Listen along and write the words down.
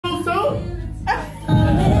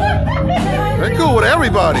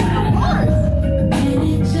everybody.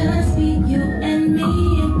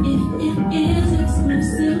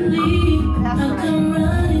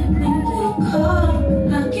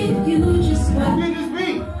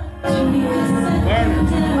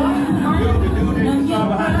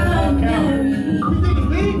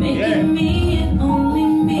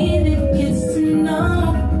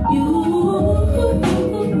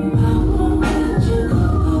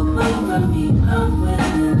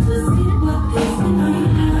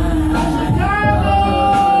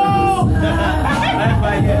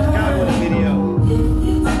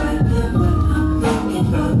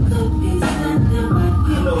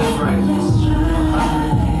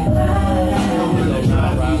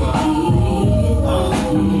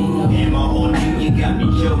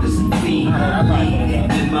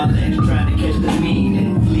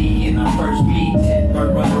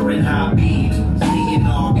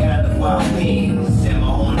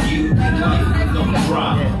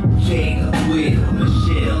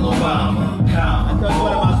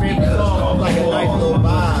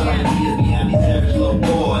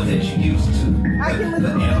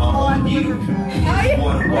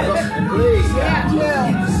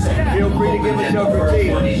 Feel free to give us your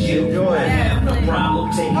critique. Enjoy it.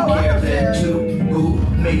 Taking care of that too. Ooh,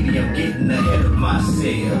 maybe I'm getting ahead of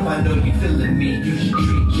myself. I know you feeling me, you should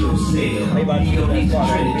treat yourself. You don't need to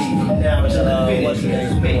trinity from now to infinity.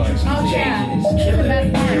 This matrix keeps changing, it's killing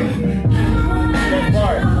me. Best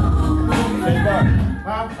part. Best part.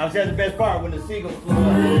 Huh? I said the best part when the seagull flew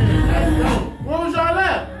up. What was y'all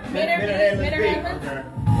at? Mid-Heaven.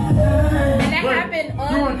 And that happened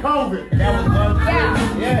during COVID. That was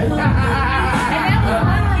yeah. And that was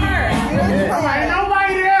unheard. Ain't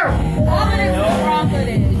nobody there. All of this was wrong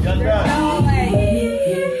footage. There's no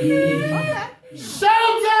way. Okay.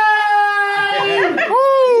 Showtime!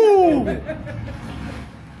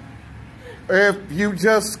 If you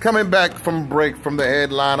just coming back from break from the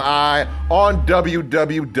headline eye on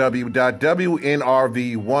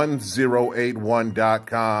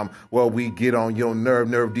www.wnrv1081.com, where we get on your Nerve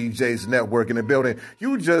DJs network in the building.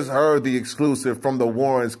 You just heard the exclusive from the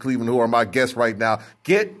Warrens, Cleveland, who are my guests right now.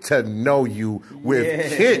 Get to know you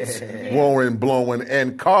with Kits Warren blowing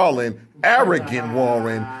and Karlin, arrogant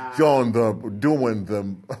Warren, doing the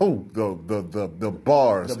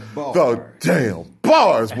bars. The damn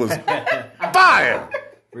bars was fire.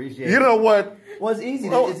 Appreciate you know what? Well, it's easy.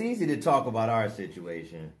 It's easy to talk about our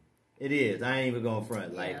situation. It is. I ain't even going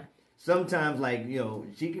front. Like sometimes, like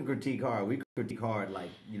she can critique hard. We critique hard, like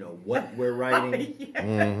what we're writing.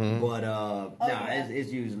 But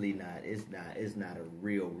it's usually not. It's not a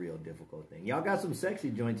real difficult thing. Y'all got some sexy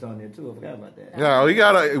joints on there too. I forgot about that. Yeah,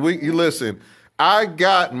 you listen. I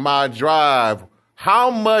got my drive. How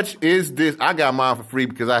much is this? I got mine for free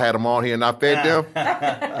because I had them on here and I fed them.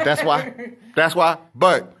 That's why.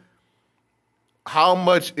 But how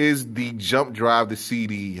much is the jump drive, the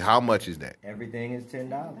CD? How much is that? Everything is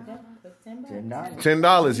 $10.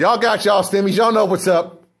 $10. Y'all got y'all stimmies. Y'all know what's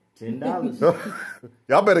up. $10.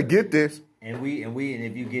 Y'all better get this. And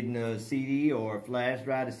if you're getting a CD or a flash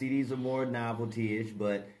drive, the CDs are more novelty-ish,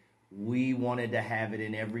 but we wanted to have it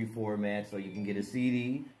in every format, so you can get a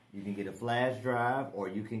CD, you can get a flash drive, or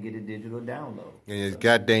you can get a digital download. And it's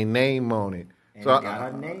got their name on it. And So, it got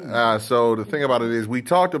our name. So the thing about it is, we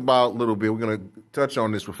talked about a little bit. We're going to touch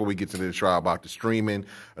on this before we get to the trial about the streaming.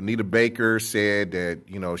 Anita Baker said that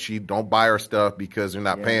she don't buy her stuff because they're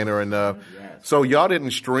not paying her enough. Yes. So y'all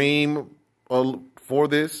didn't stream for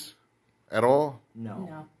this at all?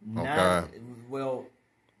 No. Okay.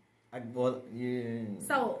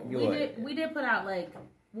 So we did put out, like,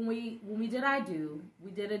 when we did I Do,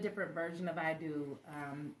 we did a different version of I Do.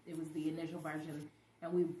 It was the initial version,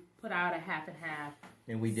 and we put out a half and half.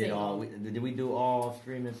 And we did single. Did we do all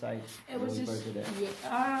streaming sites? It was just we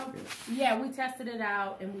tested it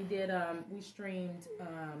out, and we did we streamed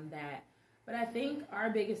that. But I think our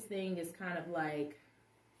biggest thing is kind of like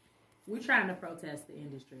we're trying to protest the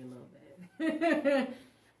industry a little bit.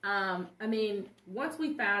 I mean, once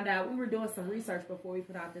we found out, we were doing some research before we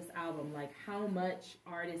put out this album, like how much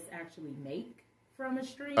artists actually make from a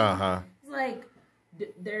stream. It's like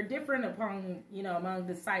they're different among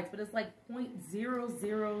the sites, but it's like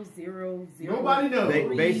 0.0000. Nobody knows.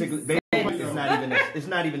 Basically, it's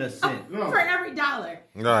not even a cent for every dollar.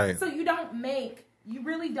 Right. So you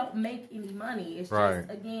really don't make any money. It's just,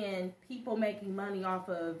 again, people making money off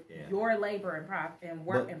of your labor and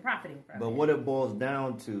profiting from it. But what it boils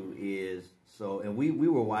down to is, and we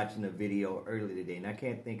were watching a video earlier today, and I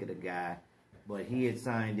can't think of the guy, but he had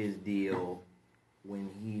signed his deal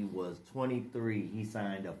when he was 23. He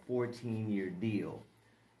signed a 14-year deal.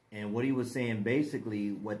 And what he was saying,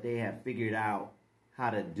 basically, what they have figured out, how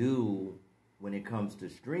to do when it comes to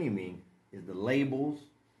streaming is the labels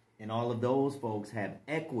and all of those folks have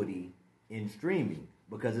equity in streaming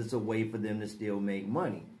because it's a way for them to still make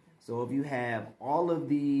money. So if you have all of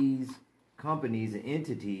these companies and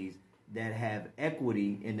entities that have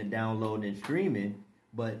equity in the download and streaming,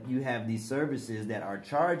 but you have these services that are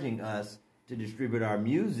charging us to distribute our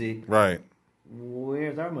music, right?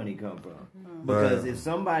 Where's our money come from? Because if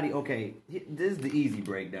somebody, okay, this is the easy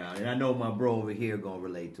breakdown, and I know my bro over here gonna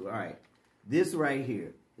relate to it. All right, this right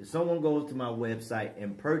here, if someone goes to my website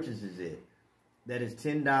and purchases it, that is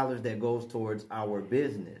 $10 that goes towards our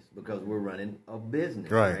business because we're running a business,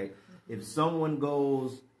 right? If someone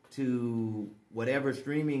goes to whatever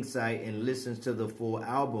streaming site and listens to the full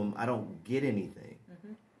album, I don't get anything.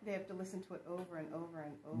 They have to listen to it over and over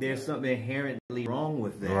and over. There's something inherently wrong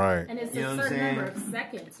with that. Right. And it's a certain number of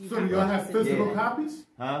seconds. So do y'all have physical copies?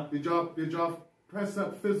 Huh? Did y'all press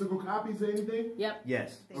up physical copies or anything? Yep.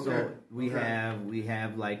 Yes. Okay. So we have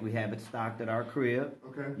it stocked at our crib.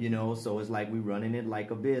 Okay. You know, so it's like we running it like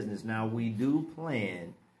a business. Now we do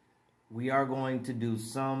plan. We are going to do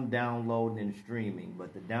some downloading and streaming,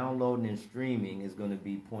 but the downloading and streaming is going to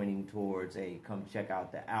be pointing towards, hey, come check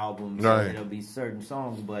out the album. Right. It'll be certain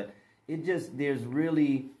songs, but there's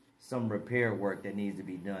really some repair work that needs to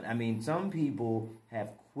be done. I mean, some people have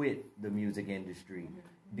quit the music industry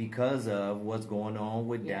because of what's going on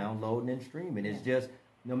with downloading and streaming. It's just,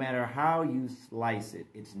 no matter how you slice it,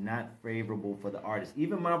 it's not favorable for the artist.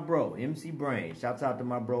 Even my bro, MC Brains, shouts out to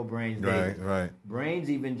my bro Brains. Right. Brains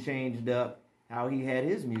even changed up how he had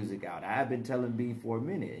his music out. I've been telling B for a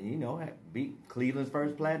minute. You know, beat Cleveland's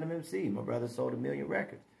first platinum MC. My brother sold 1 million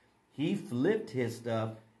records. He flipped his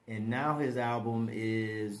stuff, and now his album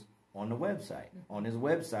is on the website. On his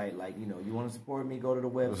website, like, you know, you want to support me, go to the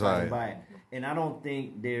website and buy it. And I don't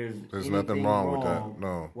think there's nothing wrong with that.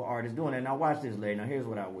 No. What artists doing that. Now watch this, Larry. Now here's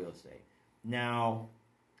what I will say. Now,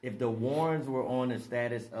 if the Warrens were on the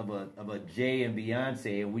status of a Jay and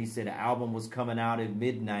Beyonce, and we said the album was coming out at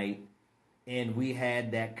midnight, and we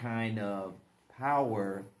had that kind of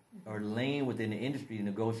power or lane within the industry to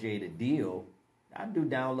negotiate a deal, I'd do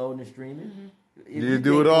downloading and streaming. You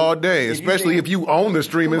do it all day, especially if you own the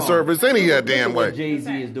streaming service any damn way. What Jay-Z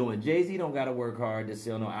is doing. Jay-Z don't got to work hard to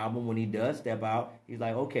sell no album. When he does step out, he's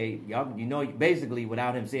like, okay, y'all, you know, basically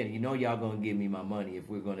without him saying it, you know y'all going to give me my money if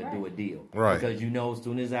we're going to do a deal. Right. Because you know as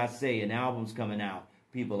soon as I say an album's coming out,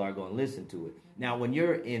 people are going to listen to it. Now, when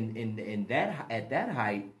you're in that at that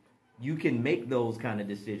height, you can make those kind of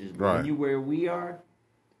decisions. But when you where we are,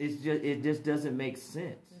 it just doesn't make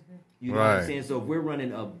sense. You know what I'm saying? So if we're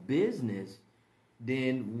running a business,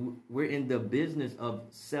 then we're in the business of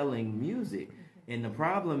selling music. And the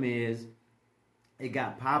problem is it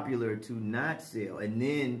got popular to not sell. And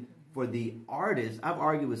then for the artists, I've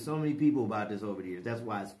argued with so many people about this over the years. That's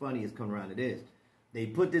why it's funny it's come around to this. They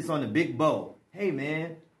put this on the big bow. Hey,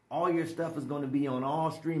 man, all your stuff is going to be on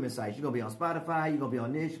all streaming sites. You're going to be on Spotify. You're going to be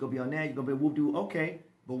on this. You're going to be on that. You're going to be whoop-doo. Okay.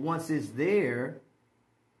 But once it's there,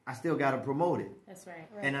 I still got to promote it. That's right.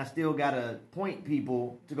 And I still got to point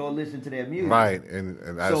people to go listen to their music. Right.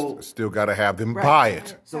 And I still got to have them buy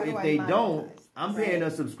it. So if they don't, I'm paying a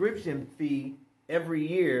subscription fee every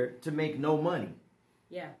year to make no money.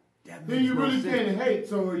 Yeah. Then you really can't hate.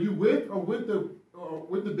 So are you with the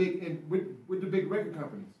big record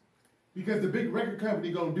companies? Because the big record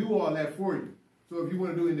company gonna do all that for you. So if you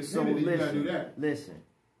want to do independent, you gotta do that. Listen.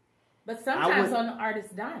 But sometimes on the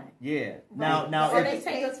artist's dime. Yeah. Right. Now, or they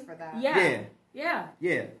take us for that. Yeah.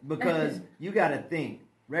 Because you got to think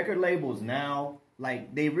record labels now,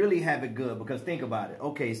 like they really have it good. Because think about it.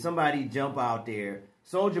 Okay, somebody jump out there.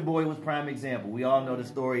 Soulja Boy was prime example. We all know the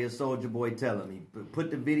story of Soulja Boy telling me. Put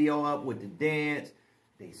the video up with the dance.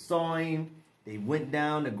 They saw him. They went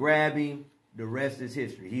down to grab him. The rest is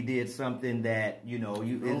history. He did something that, you know,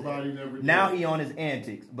 nobody never did. Now he on his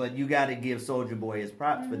antics, but you got to give Soulja Boy his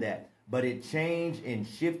props for that. But it changed and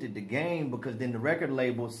shifted the game because then the record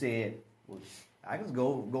label said, well, I can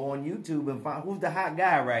go on YouTube and find who's the hot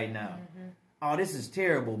guy right now. Oh, this is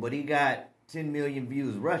terrible, but he got 10 million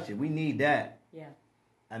views. Rush it. We need that. Yeah.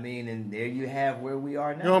 I mean, and there you have where we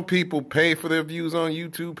are now. Don't people pay for their views on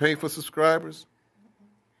YouTube, pay for subscribers?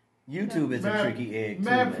 YouTube is a tricky egg, too,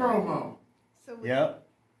 Mad man. promo. So Yeah.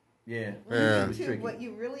 YouTube, what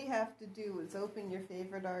you really have to do is open your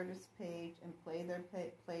favorite artist page and play their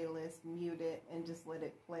playlist, mute it, and just let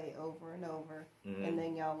it play over and over, and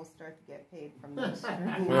then y'all will start to get paid from this.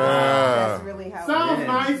 That's really how.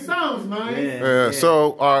 Sounds nice. Yeah.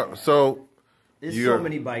 So There's so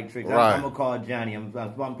many bike tricks. Right. I'm gonna call Johnny. I'm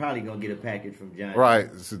probably gonna get a package from Johnny. Right.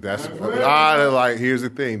 So that's here's the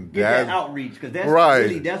thing. Get that outreach, because that's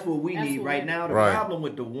really that's what we need right now. The problem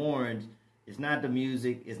with the Warrens is not the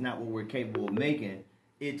music. It's not what we're capable of making.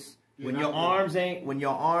 It's when your arms ain't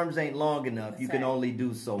long enough, you can only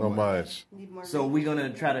do so much. So we're gonna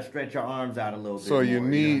try to stretch our arms out a little bit.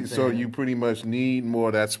 So you pretty much need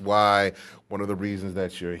more. That's why one of the reasons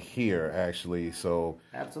that you're here, actually. So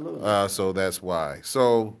absolutely. So that's why.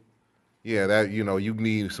 So yeah, that you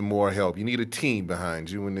need some more help. You need a team behind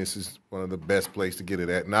you, and this is one of the best places to get it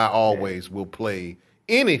at. And I always will play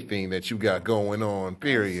anything that you got going on.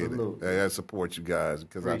 Period. Absolutely. I support you guys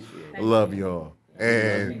because I love y'all.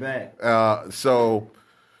 And back. So,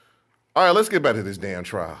 all right, let's get back to this damn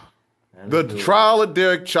trial. The trial of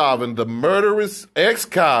Derek Chauvin, the murderous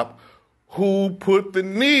ex-cop who put the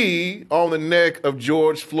knee on the neck of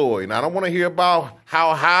George Floyd. Now, I don't want to hear about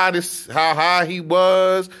how high he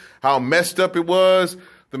was, how messed up it was.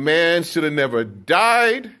 The man should have never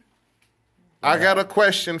died. Yeah. I got a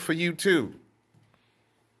question for you too.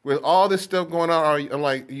 With all this stuff going on,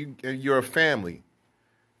 you're a family.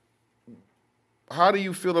 How do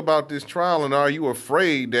you feel about this trial, and are you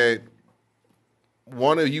afraid that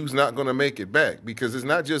one of you's not going to make it back? Because it's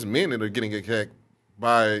not just men that are getting attacked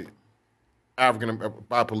by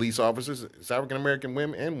police officers. It's African American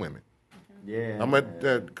women and women. Yeah.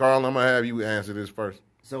 Karlin, I'm gonna have you answer this first.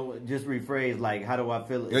 So just rephrase, like, how do I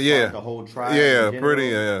feel about the whole trial? Yeah, pretty.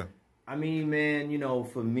 Yeah. I mean, man,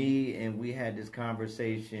 for me, and we had this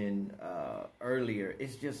conversation earlier.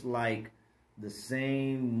 It's just like the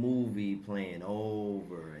same movie playing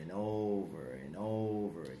over and over and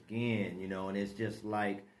over again, and it's just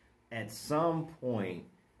like at some point,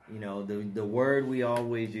 the word we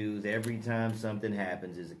always use every time something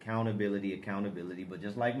happens is accountability. But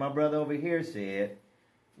just like my brother over here said,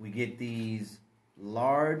 we get these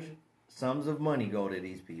large sums of money go to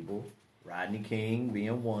these people, Rodney King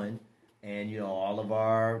being one, and, all of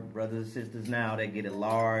our brothers and sisters now that get a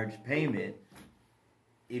large payment.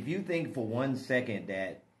 If you think for 1 second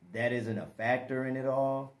that isn't a factor in it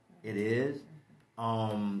all, it is.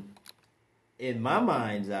 In my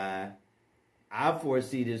mind's eye, I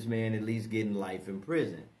foresee this man at least getting life in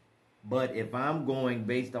prison. But if I'm going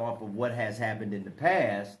based off of what has happened in the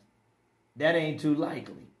past, that ain't too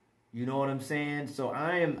likely. You know what I'm saying? So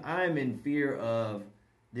I'm in fear of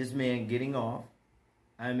this man getting off.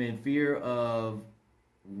 I'm in fear of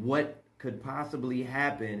what could possibly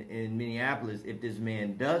happen in Minneapolis if this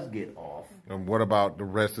man does get off. And what about the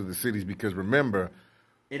rest of the cities? Because remember,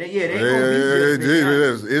 it ain't gonna be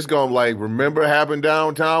it's gonna remember happened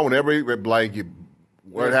downtown whenever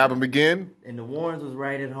where it happened again. And the Warrens was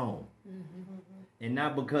right at home, and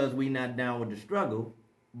not because we not down with the struggle,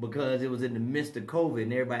 because it was in the midst of COVID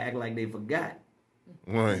and everybody act like they forgot.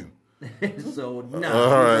 Right. So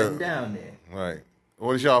we're down there. Right.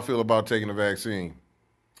 What does y'all feel about taking the vaccine?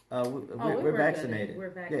 We're vaccinated. We're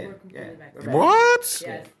completely vaccinated. What?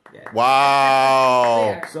 Yes. Yeah.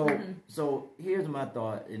 Wow. So here's my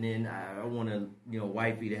thought, and then I want to,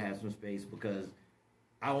 wifey to have some space, because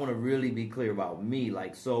I want to really be clear about me.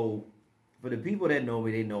 So for the people that know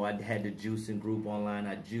me, they know I had the juicing group online.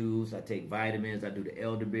 I juice, I take vitamins, I do the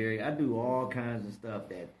elderberry, I do all kinds of stuff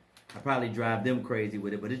that I probably drive them crazy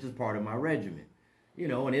with it, but it's just part of my regimen,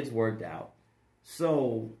 and it's worked out.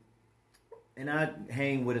 So. And I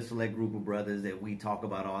hang with a select group of brothers that we talk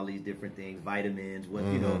about all these different things, vitamins,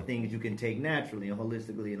 things you can take naturally and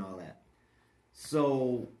holistically and all that.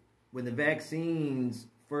 So when the vaccines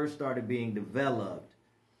first started being developed,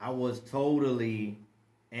 I was totally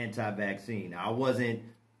anti-vaccine. I wasn't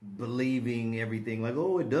believing everything like,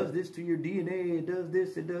 it does this to your DNA, it does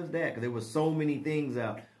this, it does that. Because there were so many things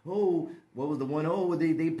out. What was the one?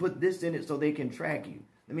 They put this in it so they can track you.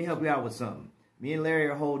 Let me help you out with something. Me and Larry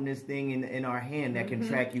are holding this thing in our hand that can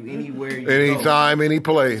track you anywhere you go. Anytime, any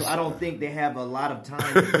place. So I don't think they have a lot of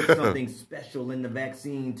time to put something special in the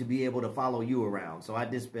vaccine to be able to follow you around. So I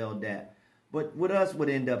dispelled that. But with us, what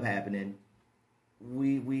ended up happening,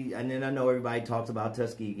 and then I know everybody talks about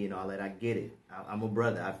Tuskegee and all that. I get it. I'm a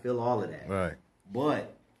brother. I feel all of that. Right.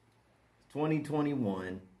 But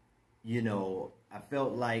 2021, I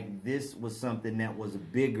felt like this was something that was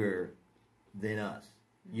bigger than us.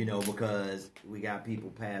 Because we got people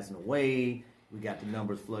passing away, we got the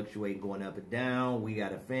numbers fluctuating, going up and down, we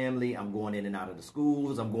got a family, I'm going in and out of the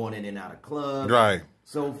schools, I'm going in and out of clubs. Right.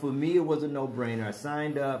 So for me, it was a no-brainer. I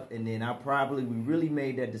signed up, and then we really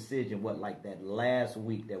made that decision, that last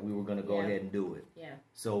week that we were going to go ahead and do it. Yeah.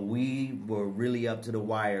 So we were really up to the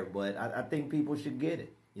wire, but I think people should get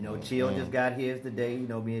it. You know, Chill just got his today. You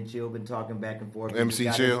know, me and Chill been talking back and forth. MC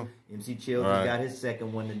Chill? MC Chill just got his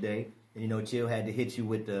second one today. And, you know, Chill had to hit you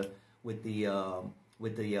with the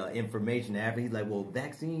information after. He's like, well,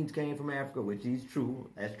 vaccines came from Africa, which is true.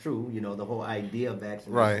 That's true. You know, the whole idea of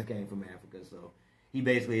vaccines came from Africa. So he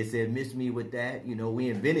basically said, miss me with that. You know, we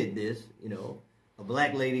invented this. You know, a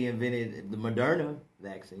black lady invented the Moderna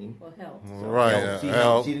vaccine. Well, help.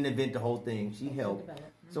 So she didn't invent the whole thing. She helped.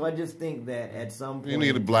 So I just think that at some point you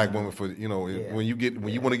need a black woman for when you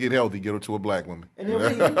want to get healthy, get her to a black woman. And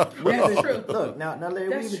then that's true. Look now, Larry,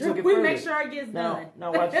 we even took it further. We make sure it gets done.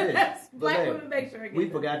 Now watch this. Black women make sure it gets done. We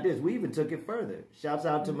forgot this. We even took it further. Shouts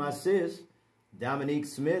out to my sis, Dominique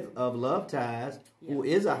Smith of Love Ties, who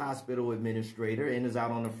is a hospital administrator and is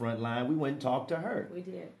out on the front line. We went and talked to her. We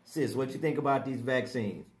did. Sis, what you think about these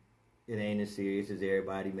vaccines? It ain't as serious as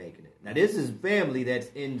everybody making it. Now, this is family that's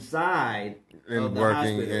inside of the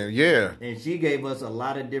hospital. And she gave us a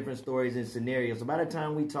lot of different stories and scenarios. So by the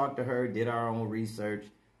time we talked to her, did our own research,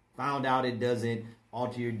 found out it doesn't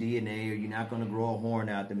alter your DNA or you're not going to grow a horn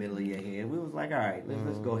out the middle of your head, we was like, all right,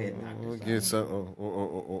 let's go ahead and knock this out. Get some,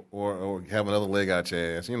 or have another leg out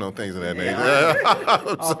your ass, things of that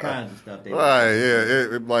nature. All kinds of stuff.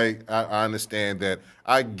 I understand that.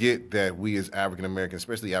 I get that we as African Americans,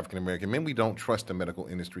 especially African American men, we don't trust the medical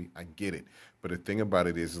industry. I get it. But the thing about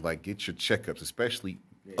it is like, get your checkups, especially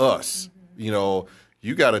us. Mm-hmm.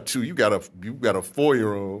 You got a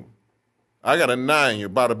 4-year-old. I got a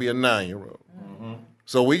 9-year-old, about to be a 9-year-old. Mm-hmm.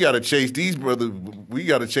 So we got to chase these brothers. We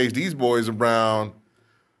got to chase these boys around.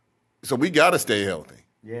 So we got to stay healthy.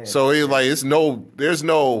 Yeah. So it's like there's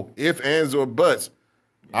no ifs, ands, or buts.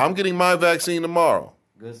 Yeah. I'm getting my vaccine tomorrow.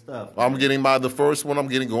 Good stuff. I'm getting the first one. I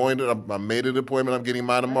made an appointment. I'm getting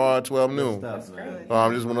mine tomorrow at 12 noon. Good stuff, man. So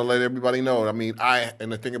I just want to let everybody know. I mean,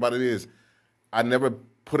 and the thing about it is, I never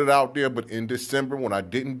put it out there, but in December when I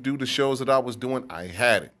didn't do the shows that I was doing, I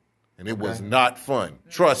had it. And it was not fun.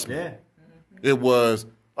 Trust me. Yeah. It was,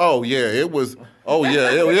 it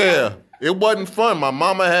wasn't fun. My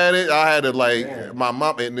mama had it. I had it my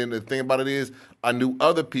mom. And then the thing about it is, I knew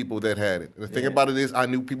other people that had it. And the thing about it is, I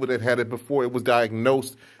knew people that had it before it was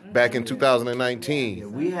diagnosed back in 2019. Yeah,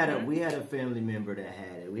 we had a family member that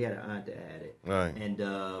had it. We had an aunt that had it. Right. And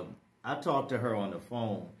I talked to her on the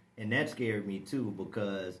phone, and that scared me too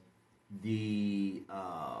because the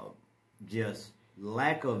just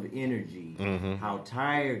lack of energy, how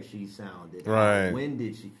tired she sounded, how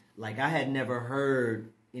winded she. Like I had never heard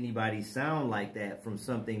anybody sound like that from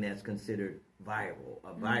something that's considered viral,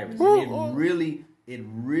 a virus. It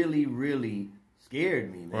really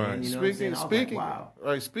scared me, man. Right. You know speaking, wow.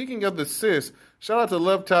 Right. Speaking of the sis, shout out to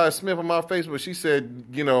Love Ty Smith on my Facebook. She said,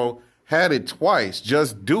 had it twice,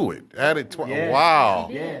 just do it. Had it twice. Yeah. Wow.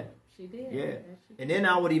 She did. Yeah. And then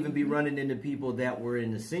I would even be running into people that were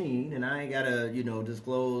in the scene, and I ain't gotta,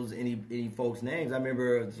 disclose any folks' names. I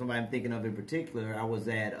remember somebody I'm thinking of in particular. I was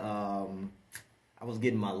at, I was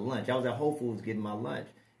getting my lunch. I was at Whole Foods getting my lunch,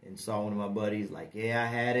 and saw one of my buddies like, "Yeah, I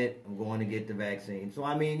had it. I'm going to get the vaccine." So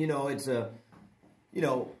I mean, it's a,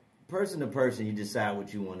 person to person, you decide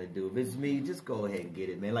what you want to do. If it's me, just go ahead and get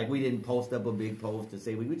it, man. Like we didn't post up a big post to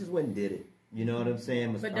say we just went and did it. You know what I'm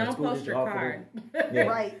saying? But don't post your card. Yeah.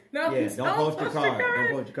 Right. No, don't post your card.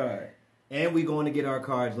 Don't post your card. And we're going to get our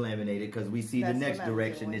cards laminated because we see the next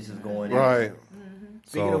direction this is going in. Right. Mm-hmm.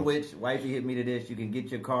 Speaking of which, wifey hit me to this. You can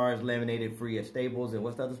get your cards laminated free at Staples. And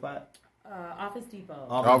what's the other spot? Office Depot.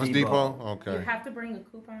 Office Depot? Okay. You have to bring a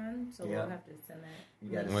coupon, so we'll have to send that. You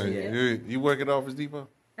got to see it. You work at Office Depot?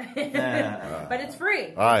 But it's free.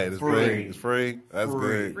 All right, it's free. It's free. That's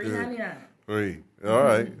good. Free 99. Free. All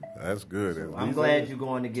right. That's good. So I'm glad you're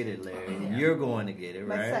going to get it, Larry. You're going to get it,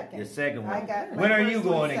 right? My second. Your second one. I got when my are you first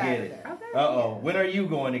going to one get it? Saturday. When are you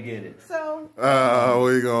going to get it? So.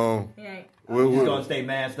 Where you going? You're going to stay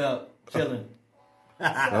masked up, chilling. All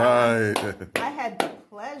right. I had the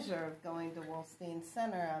pleasure of going to Wolstein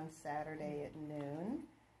Center on Saturday at noon.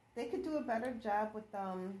 They could do a better job with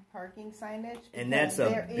parking signage. And that's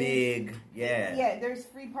a big, Yeah, there's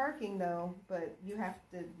free parking though, but you have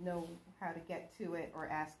to know how to get to it or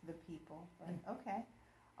ask the people. But okay.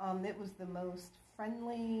 It was the most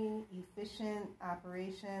friendly, efficient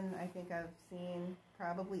operation I think I've seen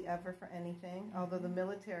probably ever for anything. Although the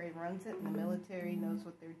military runs it and the military knows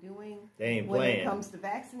what they're doing. They ain't when playing. It comes to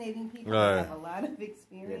vaccinating people, Right. they have a lot of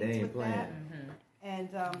experience they ain't with playing. that. And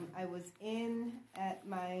I was in at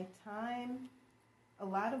my time. A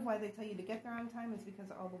lot of why they tell you to get there on time is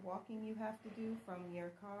because of all the walking you have to do from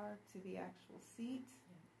your car to the actual seat.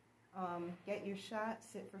 Get your shot,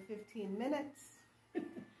 sit for 15 minutes.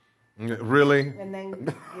 Really? And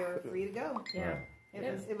then you're free to go. Yeah.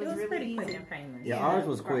 It was really pretty easy. quick and painless. Yeah, ours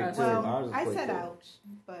was quick too. Well, Ours was I quick said too. ouch,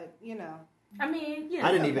 but you know. I mean,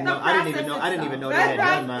 I didn't even know. I didn't even know they had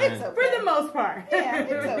done mine. It's okay. For the most part. Yeah,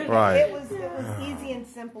 it's okay. Right. It was easy and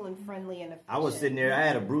simple and friendly and efficient. I was sitting there. I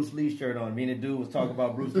had a Bruce Lee shirt on. Me and the dude was talking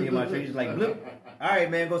about Bruce Lee in my shirt. He's like, "Look, all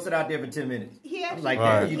right, man, go sit out there for 10 minutes." He I was actually like,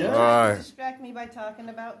 Right. "Damn, you he done?" tried Right. to distract me by talking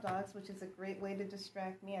about dogs, which is a great way to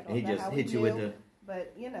distract me. I don't He know just how hit he you knew, with the.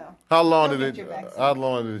 but you know. How long Go did get it? your vaccine. How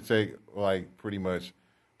long did it take? Like pretty much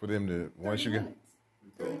for them to once you get.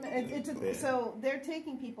 30 minutes. So they're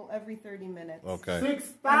taking people every 30 minutes. Okay.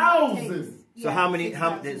 6,000. So how many?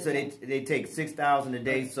 6,000 So a day. they take 6,000 a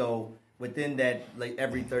day. So within that, like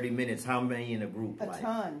every 30 minutes, how many in a group? A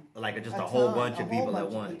ton. Like just a ton, whole bunch of a whole people at bunch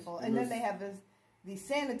of once. people. And then they have these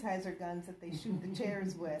sanitizer guns that they shoot the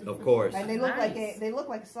chairs with. Of course. And they look like Nice. they look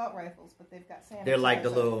like assault rifles, but they've got sanitizer. They're like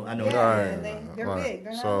the little. I know. Yeah, Right. and they're Right. big.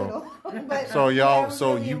 They're not So- little. But So yeah, y'all, it was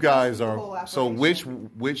so really you impressive, guys the are. whole So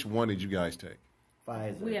operation. which one did you guys take?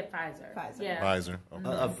 Pfizer. We had Pfizer. Pfizer. Yeah. Pfizer.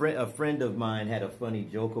 Okay. A friend of mine had a funny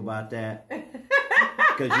joke about that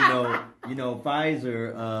because you know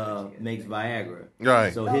Pfizer makes Viagra.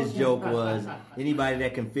 Right. So his joke was anybody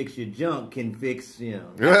that can fix your junk can fix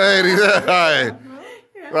Right.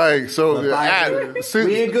 Right. So But Pfizer, since-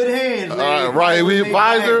 we in good hands. Man. right, we in make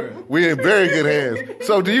Pfizer. Viagra. We in very good hands.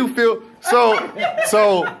 So do you feel so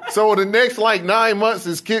the next like 9 months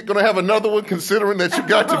is Kit gonna have another one considering that you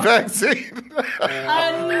got the vaccine?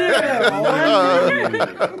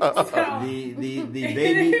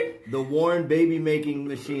 The Warren baby making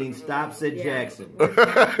machine stops at Jackson.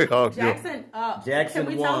 Oh, Jackson. Jackson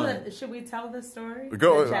can we won. should we tell the story?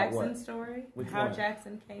 Go- The Jackson what? story. Which How one?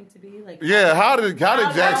 Jackson came to be. Like Yeah, how did Jackson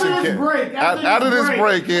After this get break, out of this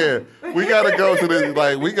break? Yeah, we gotta go to this.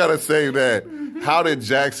 Like we gotta say that. How did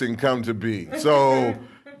Jackson come to be? So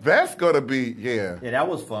that's gonna be Yeah, that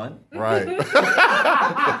was fun. right.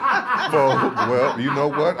 Well, you know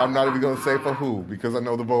what? I'm not even gonna say for who because I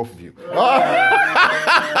know the both of you.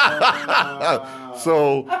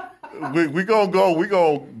 So we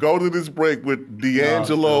gonna go to this break with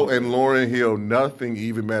D'Angelo and Lauryn Hill. Nothing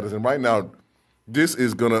even matters. And right now, this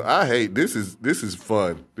is gonna. I hate this. Is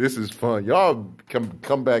fun. This is fun. Y'all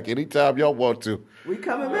come back anytime y'all want to. We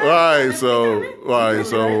coming back. Right. So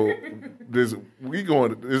this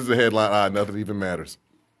is the headline. Nothing even matters.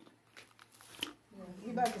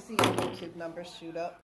 You're about to see your YouTube numbers shoot up.